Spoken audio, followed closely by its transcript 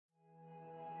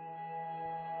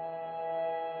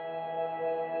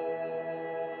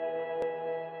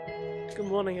Good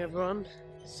morning everyone.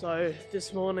 So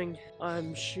this morning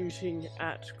I'm shooting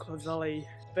at Clovelly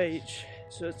Beach.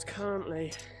 So it's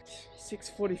currently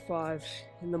 6:45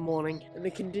 in the morning and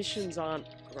the conditions aren't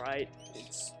great.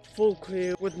 It's full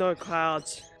clear with no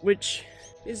clouds, which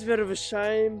is a bit of a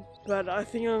shame, but I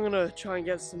think I'm gonna try and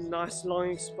get some nice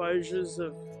long exposures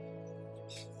of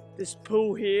this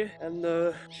pool here and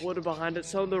the water behind it.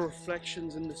 Some of the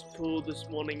reflections in this pool this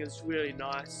morning is really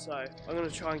nice, so I'm gonna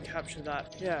try and capture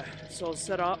that. Yeah, so I'll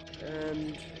set up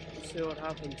and we'll see what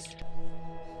happens.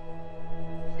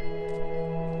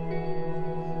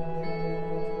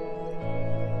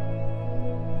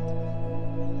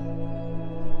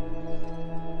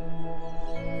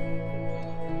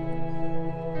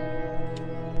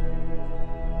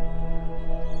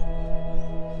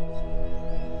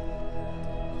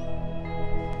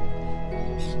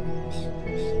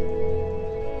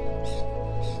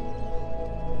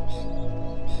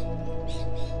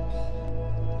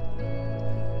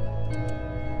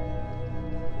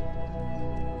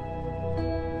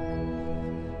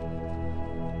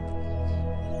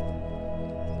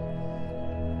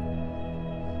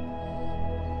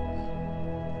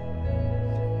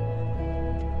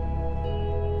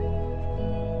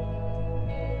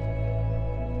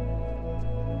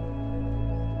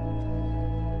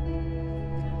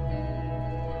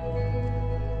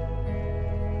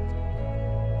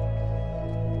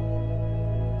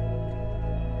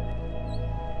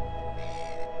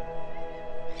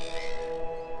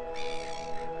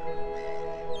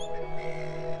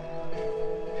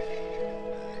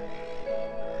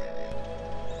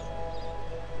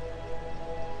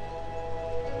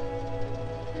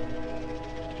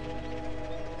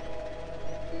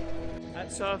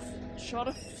 So I've shot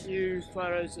a few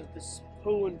photos of this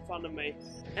pool in front of me,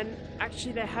 and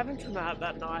actually they haven't come out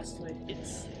that nicely.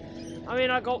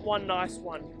 I got one nice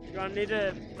one, but I need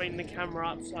to bring the camera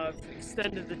up, so I've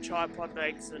extended the tripod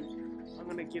legs and I'm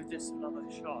going to give this another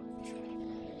shot.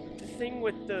 The thing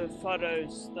with the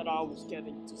photos that I was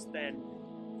getting just then,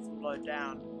 from low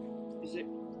down, is it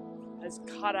has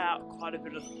cut out quite a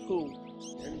bit of the pool,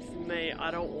 and for me,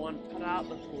 I don't want to cut out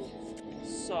the pool.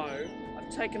 So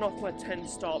I've taken off my 10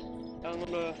 stop. I'm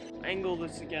going to angle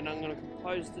this again. I'm going to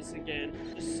compose this again,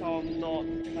 just so I'm not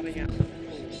cutting out the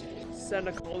pool.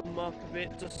 Center column up a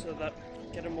bit, just so that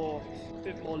I get a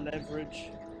bit more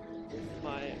leverage with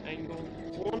my angle.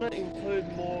 I want to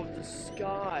include more of the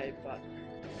sky, but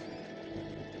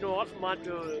you know what? I might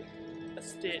do a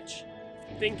stitch.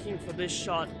 Thinking for this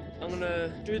shot, I'm going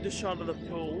to do the shot of the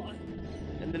pool,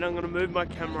 and then I'm going to move my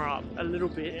camera up a little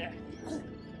bit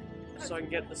so I can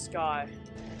get the sky.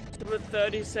 So with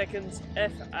 30 seconds,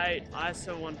 f8,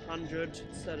 ISO 100,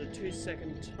 set a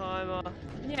 2-second timer.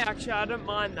 Yeah, actually I don't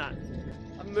mind that.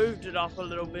 I moved it up a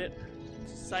little bit,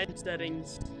 same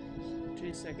settings,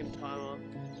 2-second timer.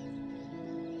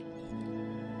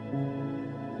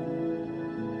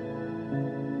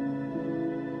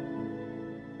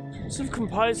 So I've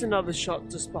composed another shot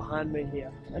just behind me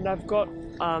here, and I've got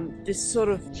this sort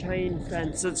of chain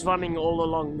fence that's running all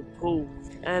along the pool,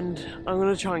 and I'm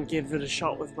going to try and give it a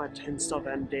shot with my 10 stop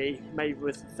ND, maybe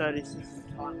with a 30-second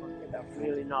timer, get that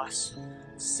really nice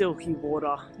silky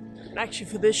water. And actually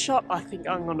for this shot I think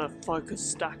I'm going to focus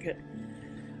stack it,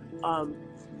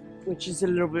 which is a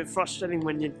little bit frustrating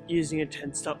when you're using a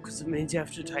 10 stop, because it means you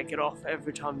have to take it off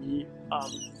every time you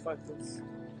focus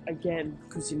again,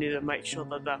 because you need to make sure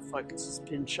that that focus is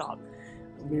pin sharp.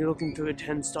 And when you're looking through a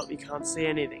 10 stop you can't see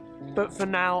anything. But for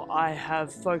now I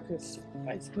have focused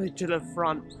basically to the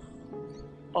front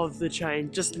of the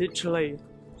chain, just literally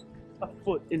a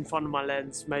foot in front of my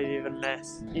lens, maybe even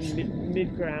less, in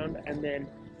mid-ground, and then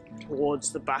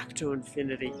towards the back to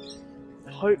infinity.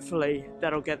 Hopefully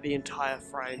that'll get the entire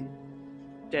frame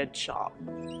dead sharp.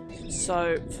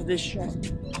 So for this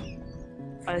shot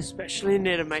I especially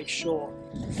need to make sure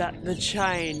that the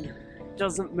chain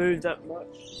doesn't move that much.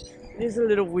 It is a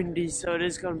little windy, so it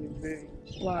is going to be moving,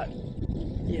 but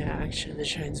yeah, actually the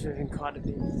chain's moving quite a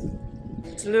bit.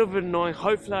 It's a little bit annoying.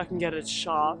 Hopefully I can get it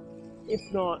sharp. If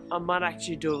not, I might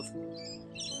actually do a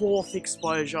 4th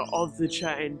exposure of the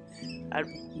chain at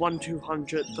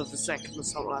 1/200th of a second or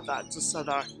something like that, just so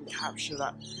that I can capture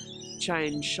that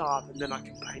chain sharp, and then I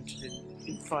can paint it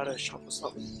in Photoshop or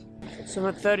something. So I'm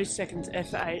at 30 seconds,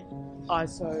 f8,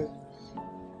 ISO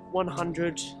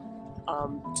 100,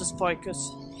 just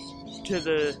focus to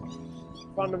the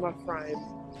front of my frame.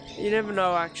 You never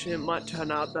know, actually, it might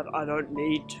turn out that I don't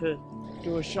need to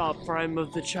do a sharp frame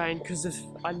of the chain, because if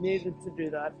I needed to do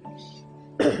that,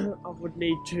 I would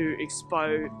need to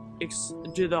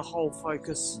do the whole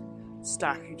focus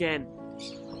stack again,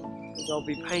 because I'll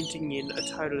be painting in a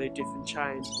totally different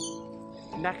chain.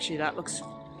 and actually that looks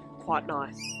quite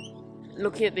nice.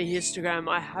 Looking at the histogram,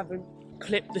 I haven't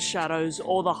clipped the shadows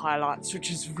or the highlights, which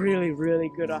is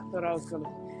really good. I thought I was gonna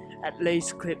at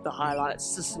least clip the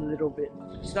highlights just a little bit.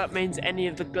 So that means any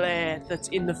of the glare that's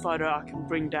in the photo I can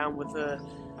bring down with a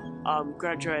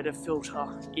graduated filter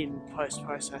in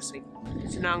post-processing.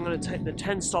 So now I'm going to take the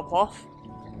 10 stop off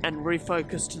and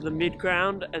refocus to the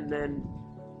midground, and then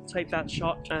take that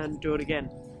shot and do it again.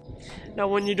 Now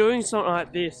when you're doing something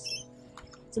like this,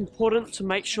 it's important to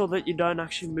make sure that you don't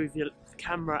actually move your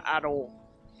camera at all,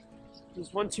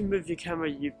 because once you move your camera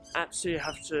you absolutely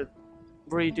have to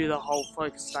redo the whole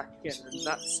focus stack again, and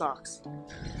that sucks.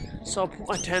 So I'll put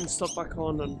my 10 stop back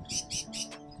on and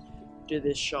do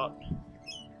this shot.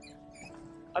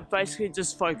 I've basically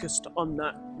just focused on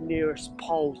that nearest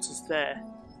pole just there.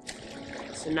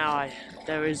 So now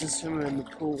there is a swimmer in the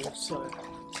pool, so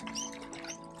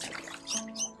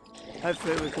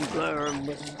hopefully we can blur him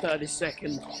with a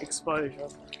 30-second exposure.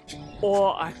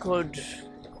 Or I could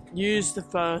use the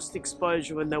first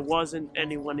exposure when there wasn't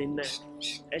anyone in there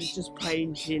and just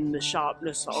paint in the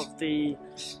sharpness of the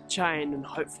chain, and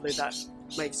hopefully that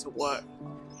makes it work.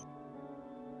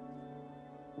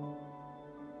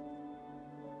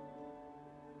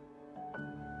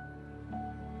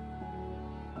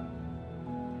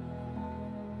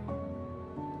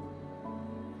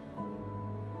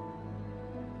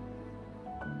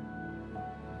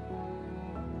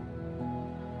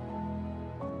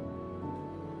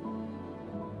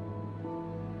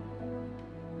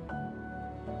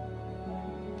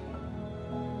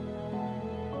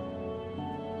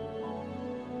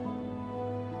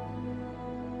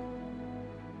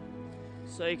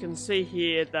 So you can see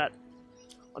here that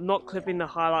I'm not clipping the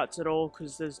highlights at all,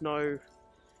 because there's none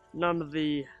of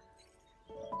the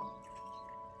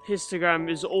histogram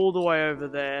is all the way over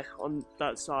there on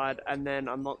that side, and then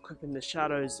I'm not clipping the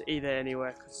shadows either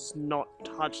anywhere because it's not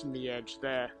touching the edge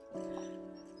there.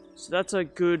 So that's a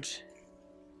good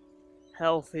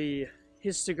healthy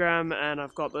histogram, and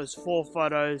I've got those 4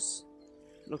 photos.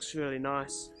 Looks really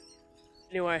nice.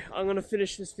 Anyway, I'm gonna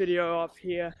finish this video up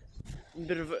here.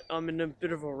 I'm in a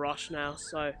bit of a rush now,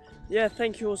 so yeah,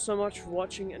 thank you all so much for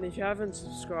watching, and if you haven't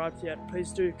subscribed yet,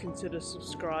 please do consider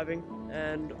subscribing,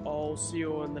 and I'll see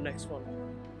you all in the next one.